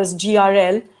logo was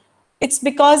GRL. It's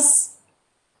because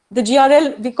the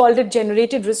GRL, we called it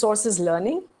Generated Resources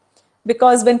Learning.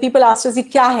 Because when people ask us,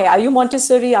 kya hai? Are you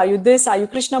Montessori? Are you this? Are you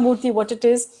Krishnamurti? What it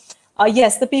is?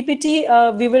 Yes, the PPT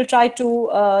we will try to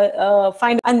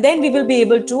find, and then we will be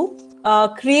able to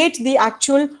create the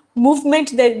actual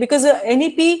movement there, because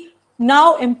NEP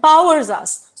now empowers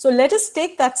us. So let us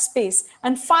take that space.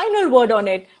 And final word on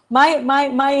it,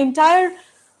 my entire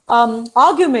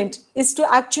argument is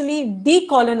to actually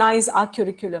decolonize our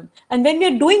curriculum. And when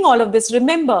we're doing all of this,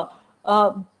 remember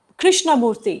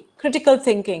Krishnamurti, critical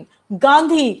thinking,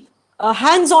 Gandhi,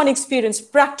 hands-on experience,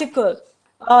 practical,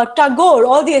 Tagore,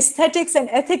 all the aesthetics and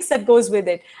ethics that goes with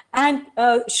it, and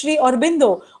Sri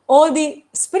Aurobindo, all the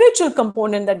spiritual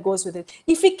component that goes with it.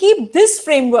 If we keep this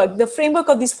framework, the framework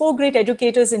of these four great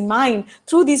educators in mind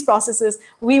through these processes,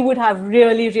 we would have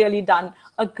really, really done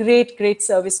a great, great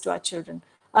service to our children.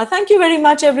 Thank you very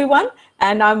much, everyone,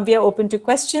 and we are open to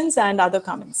questions and other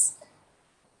comments.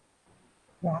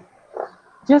 Yeah.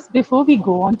 Just before we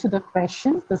go on to the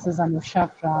questions, this is Anusha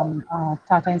from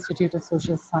Tata Institute of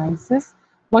Social Sciences.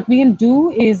 What we'll do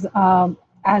is,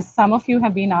 as some of you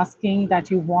have been asking that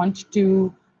you want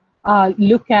to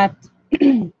look at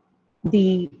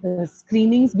the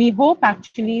screenings, we hope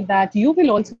actually that you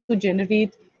will also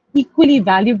generate equally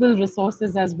valuable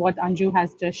resources as what Anju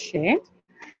has just shared,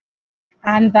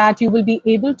 and that you will be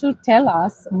able to tell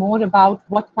us more about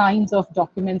what kinds of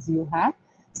documents you have.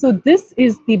 So this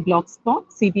is the Blogspot,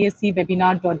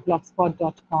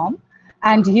 cbsewebinar.blogspot.com.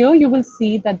 And here you will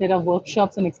see that there are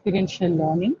workshops on experiential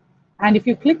learning. And if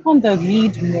you click on the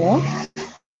read more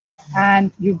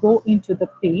and you go into the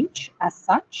page as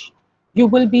such, you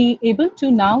will be able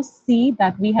to now see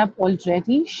that we have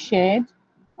already shared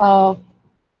a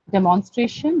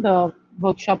demonstration. The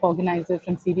workshop organizer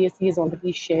from CBSE has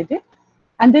already shared it.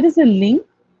 And there is a link.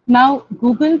 Now,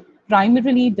 Google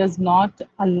primarily does not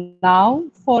allow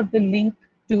for the link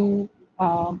to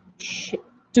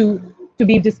to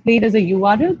be displayed as a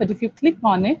URL, but if you click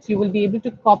on it, you will be able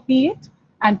to copy it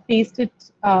and paste it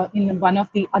in one of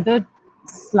the other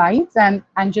slides. And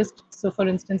just so, for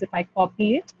instance, if I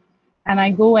copy it and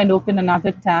I go and open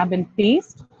another tab and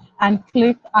paste and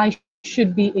click, I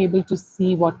should be able to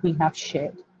see what we have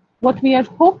shared. What we are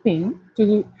hoping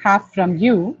to have from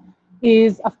you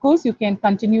is, of course, you can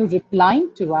continue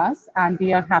replying to us, and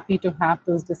we are happy to have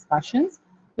those discussions.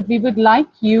 But we would like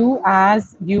you,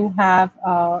 as you have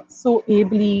so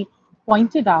ably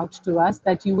pointed out to us,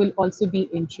 that you will also be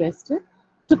interested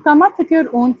to come up with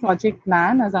your own project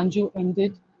plan, as Anju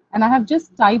ended. And I have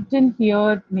just typed in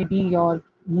here maybe your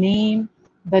name,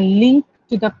 the link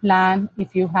to the plan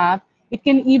if you have. It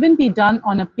can even be done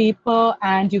on a paper,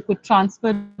 and you could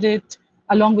transfer it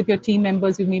along with your team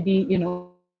members. You may be,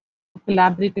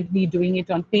 collaboratively doing it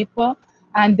on paper,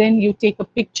 and then you take a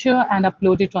picture and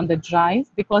upload it on the drive,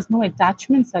 because no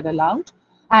attachments are allowed.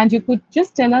 And you could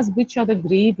just tell us which are the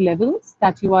grade levels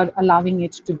that you are allowing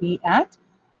it to be at,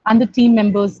 and the team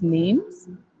members' names.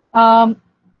 To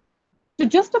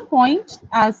just a point,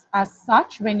 as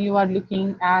such, when you are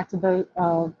looking at the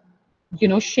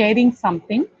sharing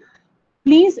something,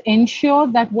 please ensure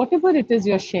that whatever it is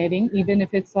you're sharing, even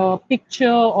if it's a picture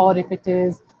or if it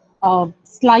is a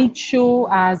slideshow,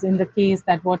 as in the case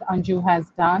that what Anju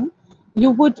has done, you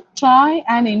would try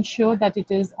and ensure that it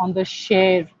is on the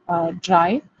share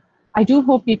drive. I do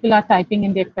hope people are typing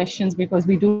in their questions, because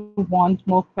we do want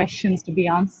more questions to be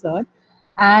answered.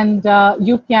 And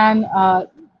you can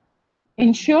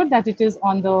ensure that it is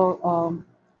on the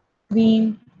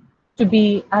screen to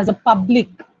be as a public,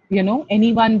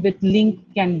 anyone with link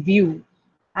can view,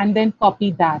 and then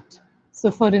copy that. So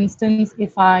for instance,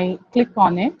 if I click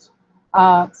on it,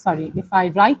 if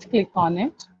I right click on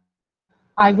it,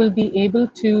 I will be able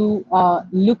to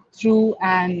look through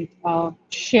and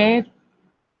share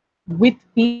with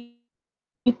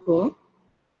people.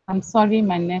 I'm sorry,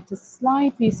 my net is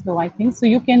slightly slow, I think. So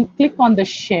you can click on the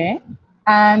share,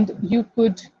 and you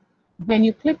could, when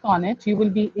you click on it, you will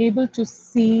be able to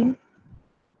see,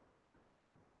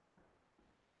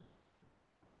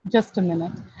 just a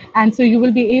minute. And so you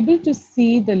will be able to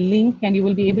see the link, and you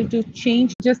will be able to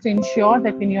change. Just ensure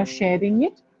that when you're sharing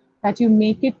it, that you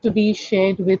make it to be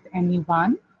shared with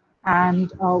anyone,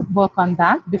 and work on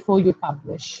that before you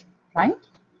publish, right?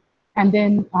 And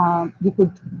then you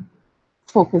could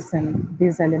focus in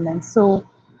these elements. So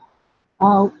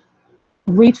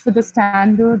wait for the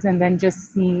standards and then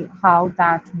just see how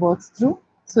that works through.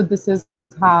 So this is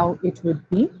how it would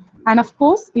be. And of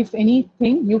course, if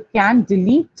anything, you can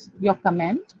delete your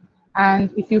comment. And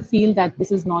if you feel that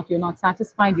this is not, you're not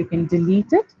satisfied, you can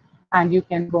delete it and you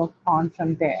can work on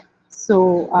from there.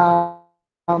 So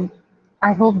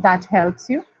I hope that helps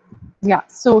you. Yeah,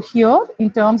 so here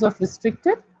in terms of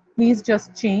restricted, please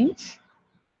just change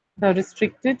the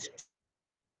restricted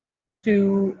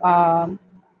to,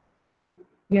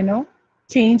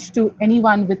 changed to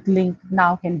anyone with link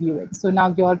now can view it. So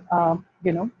now your,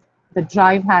 the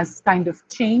drive has kind of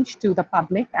changed to the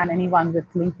public, and anyone with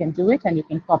link can do it, and you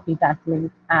can copy that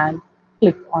link and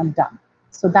click on done.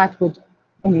 So that would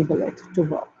enable it to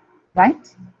work,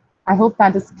 right? I hope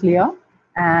that is clear,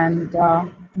 and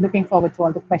looking forward to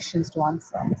all the questions to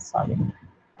answer. Sorry.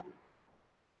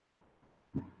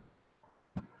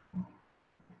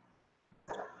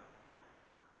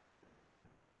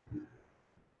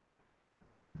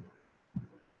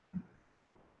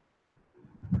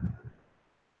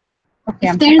 Okay,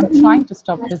 I'm trying to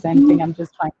stop presenting. I'm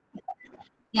just trying.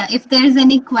 Yeah, if there's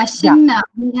any question,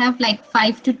 we have like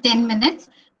 5 to 10 minutes.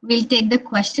 We'll take the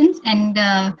questions, and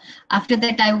after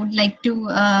that, I would like to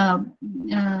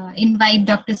invite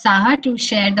Dr. Saha to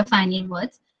share the final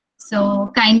words.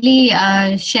 So kindly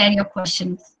share your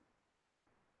questions.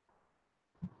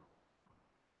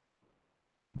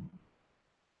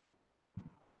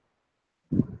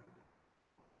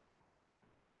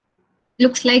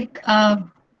 Looks like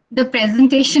the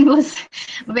presentation was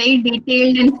very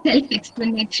detailed and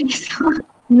self-explanatory. So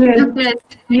yes,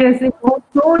 yes, it was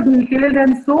so detailed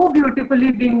and so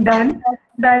beautifully being done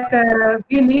that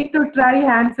we need to try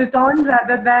hands-on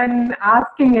rather than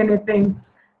asking anything.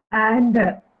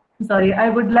 And sorry, I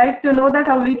would like to know that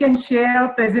how we can share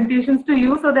our presentations to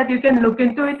you so that you can look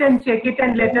into it and check it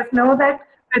and let us know that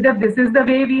whether this is the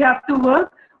way we have to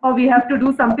work or we have to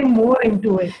do something more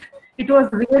into it. It was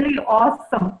really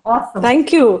awesome, awesome.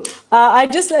 Thank you.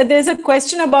 There's a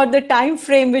question about the time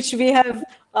frame which we have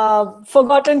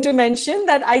forgotten to mention.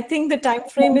 That I think the time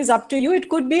frame is up to you. It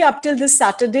could be up till this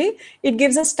Saturday. It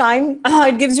gives us time.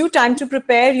 It gives you time to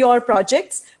prepare your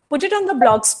projects. Put it on the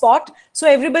blog spot so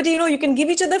everybody, you can give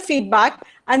each other feedback,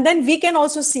 and then we can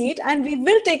also see it, and we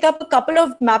will take up a couple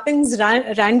of mappings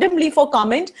randomly for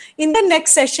comment in the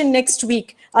next session next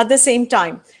week at the same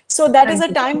time. So that is a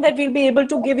time that we'll be able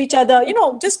to give each other,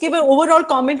 just give an overall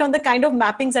comment on the kind of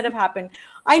mappings that have happened.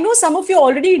 I know some of you are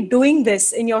already doing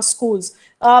this in your schools,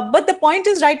 but the point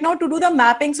is right now to do the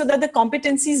mapping so that the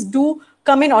competencies do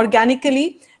come in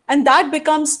organically, and that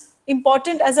becomes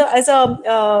important as a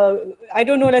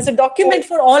document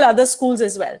for all other schools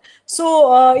as well.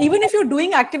 So even if you're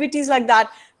doing activities like that,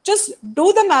 just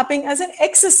do the mapping as an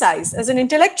exercise, as an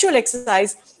intellectual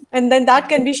exercise, and then that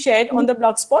can be shared on the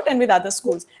blogspot and with other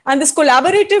schools. And this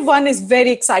collaborative one is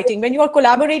very exciting. When you are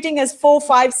collaborating as 4,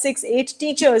 5, 6, 8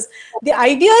 teachers, the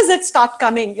ideas that start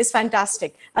coming is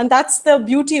fantastic. And that's the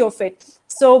beauty of it.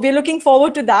 So we're looking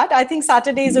forward to that. I think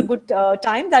Saturday is a good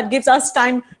time. That gives us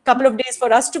time, a couple of days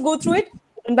for us to go through it.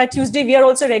 And by Tuesday, we are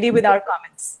also ready with our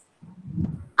comments.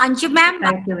 Anju ma'am,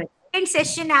 second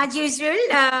session as usual.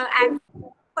 I'm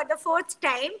for the 4th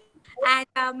time.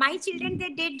 And my children, they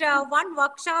did one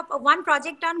workshop, one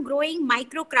project on growing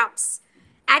microcrops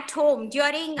at home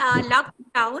during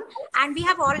lockdown. And we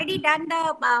have already done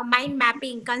the mind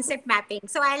mapping, concept mapping.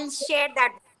 So I'll share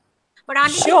that. But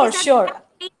only sure.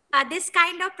 This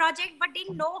kind of project, but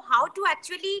didn't know how to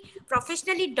actually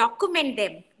professionally document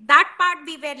them. That part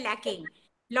we were lacking.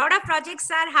 A lot of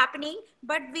projects are happening,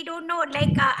 but we don't know. Like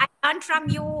I learned from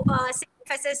you,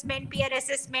 self-assessment, peer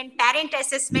assessment, parent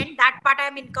assessment. That part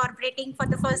I'm incorporating for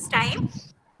the first time.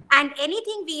 And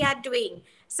anything we are doing.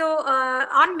 So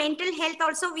on mental health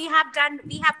also we have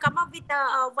come up with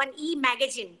one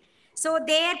e-magazine. So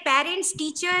their parents,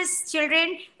 teachers,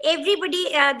 children, everybody,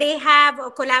 they have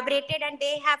collaborated and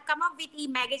they have come up with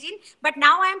e-magazine. But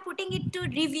now I'm putting it to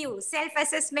review,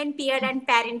 self-assessment, peer and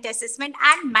parent assessment,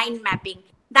 and mind mapping.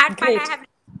 That part I have.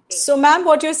 So ma'am,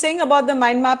 what you're saying about the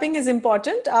mind mapping is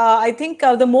important. I think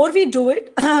the more we do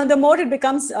it, the more it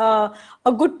becomes a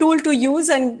good tool to use,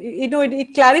 and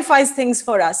it clarifies things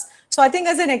for us. So I think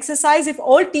as an exercise, if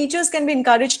all teachers can be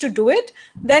encouraged to do it,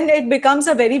 then it becomes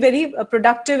a very, very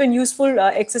productive and useful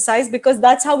exercise, because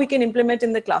that's how we can implement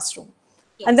in the classroom.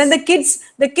 Yes. And then the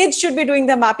kids should be doing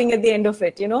the mapping at the end of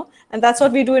it, and that's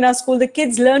what we do in our school. The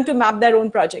kids learn to map their own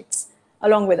projects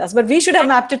along with us, but we should have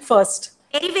mapped it first.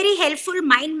 Very, very helpful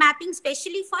mind mapping,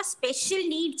 especially for special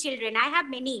need children. I have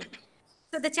many.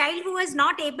 So the child who was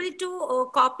not able to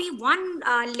copy one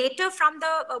letter from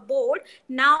the board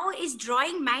now is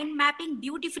drawing mind mapping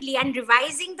beautifully and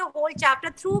revising the whole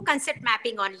chapter through concept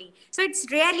mapping only. So it's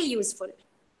really useful.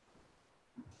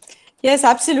 Yes,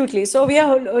 absolutely. So we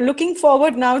are looking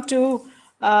forward now to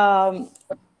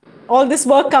all this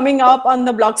work coming up on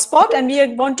the blogspot, and we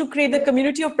want to create the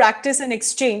community of practice and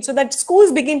exchange so that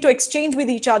schools begin to exchange with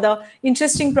each other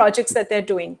interesting projects that they're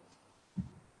doing.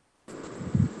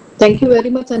 Thank you very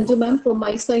much, Anju ma'am, from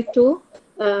my side too.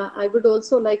 I would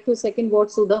also like to second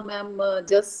what Sudha ma'am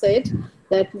just said,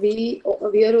 that we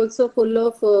are also full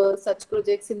of such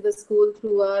projects in the school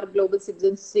through our Global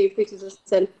Citizenship, which is a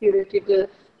self-curated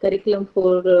curriculum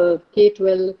for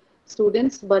K-12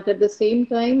 students. But at the same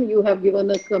time, you have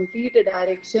given a complete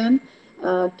direction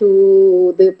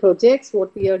to the projects,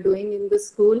 what we are doing in the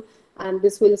school, and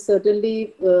this will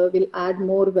certainly will add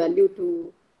more value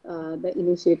to the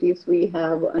initiatives we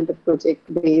have under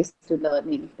project-based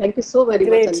learning. Thank you so very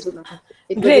much, Great. Anjuna.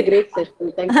 It was a Great. great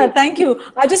session. Thank you. Thank you.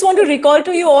 I just want to recall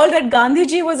to you all that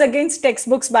Gandhiji was against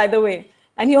textbooks, by the way.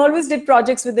 And he always did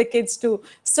projects with the kids too.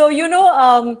 So, you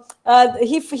know,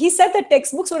 he said that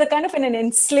textbooks were a kind of an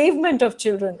enslavement of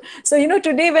children. So, you know,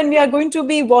 today when we are going to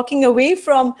be walking away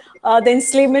from the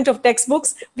enslavement of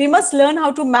textbooks, we must learn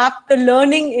how to map the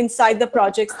learning inside the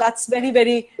projects. That's very,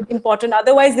 very important.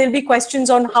 Otherwise, there'll be questions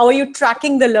on how are you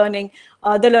tracking the learning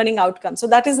outcome. So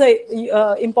that is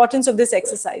the importance of this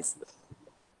exercise.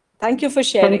 Thank you for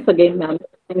sharing. Thanks again, ma'am.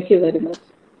 Thank you very much.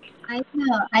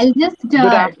 I'll just Good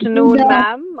afternoon,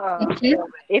 ma'am.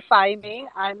 If I may,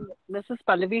 I'm Mrs.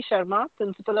 Pallavi Sharma,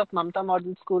 Principal of Mamta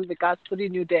Model School,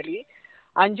 Vikaspuri, New Delhi.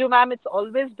 Anju, ma'am, it's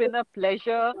always been a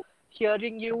pleasure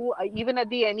hearing you, even at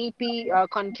the NEP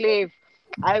conclave.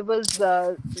 I was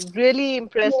really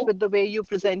impressed with the way you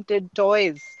presented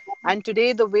toys. And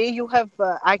today, the way you have,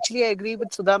 actually, I agree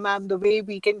with Sudha ma'am, the way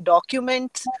we can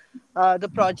document the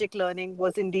project learning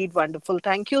was indeed wonderful.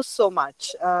 Thank you so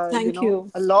much. Thank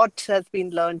you. A lot has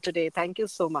been learned today. Thank you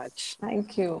so much.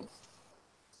 Thank you.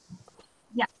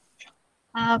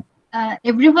 Yeah.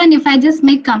 Everyone, if I just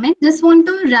make comment, just want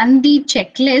to run the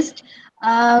checklist.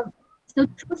 So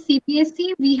through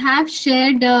CBSE, we have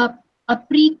shared a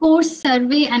pre-course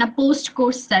survey and a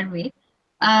post-course survey.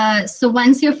 So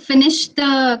once you've finished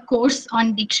the course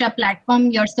on Diksha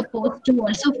platform, you're supposed to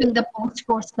also fill the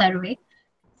post-course survey.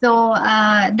 So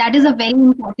that is a very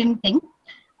important thing.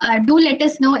 Do let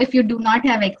us know if you do not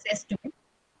have access to it.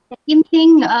 Second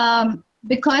thing,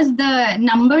 because the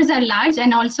numbers are large,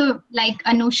 and also like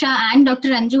Anusha and Dr.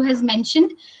 Anju has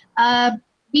mentioned,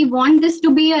 we want this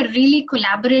to be a really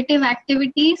collaborative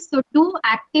activity. So to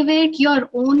activate your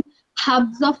own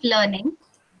hubs of learning,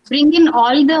 bring in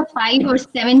all the 5 or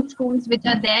 7 schools which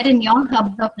are there in your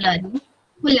hubs of learning,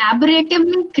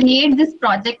 collaboratively create this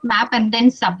project map and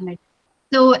then submit.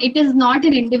 So it is not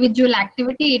an individual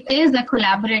activity, it is a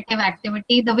collaborative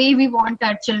activity, the way we want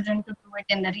our children to do it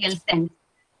in the real sense.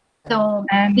 So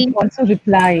and also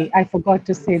reply, I forgot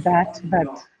to say that,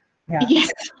 but yeah.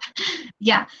 Yes,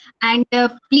 yeah. And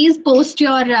please post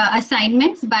your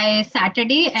assignments by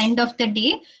Saturday, end of the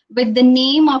day, with the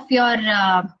name of your,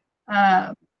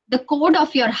 the code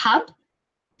of your hub,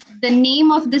 the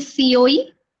name of the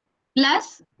COE,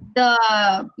 plus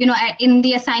the, you know, in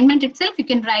the assignment itself, you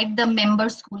can write the member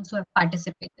schools who have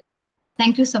participated.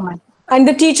 Thank you so much. And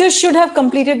the teachers should have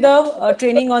completed the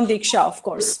training on Diksha, of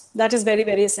course. That is very,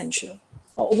 very essential.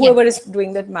 Whoever is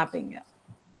doing that mapping. Yeah.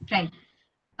 Right.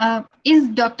 Is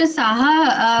Dr.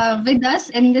 Saha with us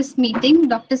in this meeting?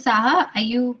 Dr. Saha, are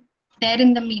you there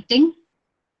in the meeting?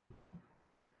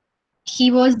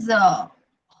 He was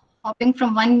hopping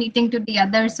from one meeting to the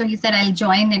other, so he said, I'll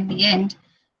join at the end.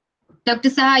 Dr.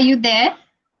 Saha, are you there?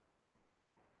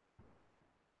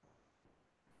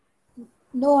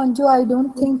 No, Anju, I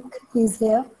don't think he's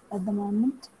here at the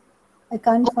moment. I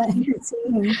can't find him.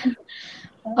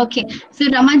 Okay, so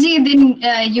Ramaji,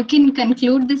 then you can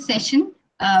conclude this session.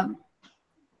 And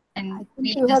I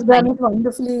think you have done it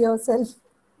wonderfully yourself.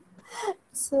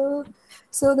 So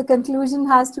the conclusion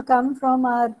has to come from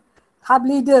our hub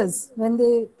leaders when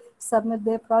they submit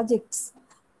their projects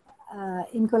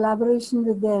in collaboration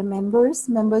with their members,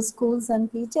 member schools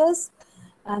and teachers.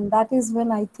 And that is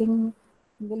when I think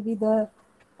will be the,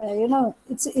 you know,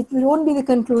 it won't be the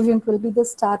conclusion, it will be the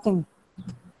starting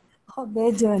of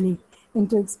their journey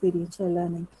into experiential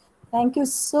learning. Thank you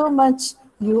so much,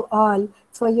 you all,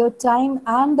 for your time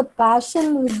and the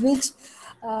passion with which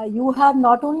you have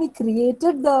not only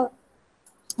created the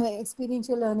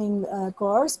experiential learning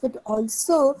course, but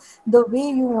also the way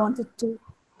you want it to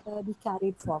be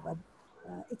carried forward.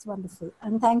 It's wonderful.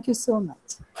 And thank you so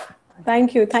much.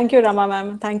 Thank you. Thank you, Rama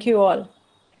ma'am. Thank you all.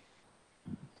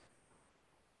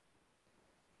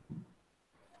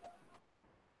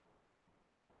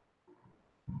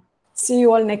 See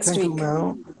you all next week.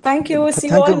 Thank you. See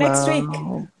you all next week.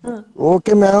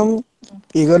 Okay, ma'am.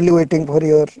 Eagerly waiting for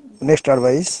your next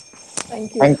advice.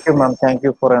 Thank you. Thank you, ma'am. Thank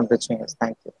you for enriching us.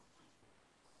 Thank you.